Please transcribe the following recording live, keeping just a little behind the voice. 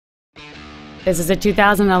This is a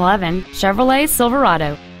 2011 Chevrolet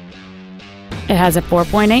Silverado. It has a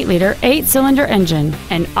 4.8-liter 8-cylinder engine,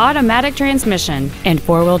 an automatic transmission, and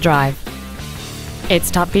 4-wheel drive.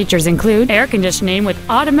 Its top features include air conditioning with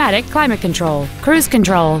automatic climate control, cruise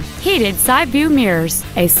control, heated side view mirrors,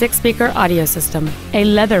 a 6-speaker audio system, a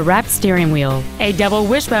leather-wrapped steering wheel, a double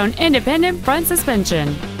wishbone independent front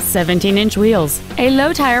suspension, 17-inch wheels, a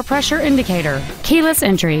low tire pressure indicator, keyless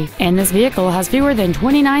entry, and this vehicle has fewer than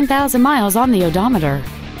 29,000 miles on the odometer.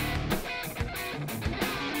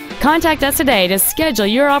 Contact us today to schedule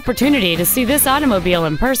your opportunity to see this automobile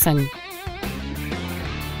in person.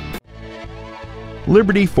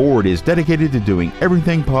 Liberty Ford is dedicated to doing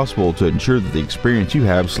everything possible to ensure that the experience you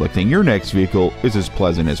have selecting your next vehicle is as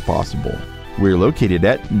pleasant as possible. We're located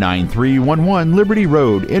at 9311 Liberty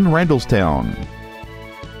Road in Randallstown.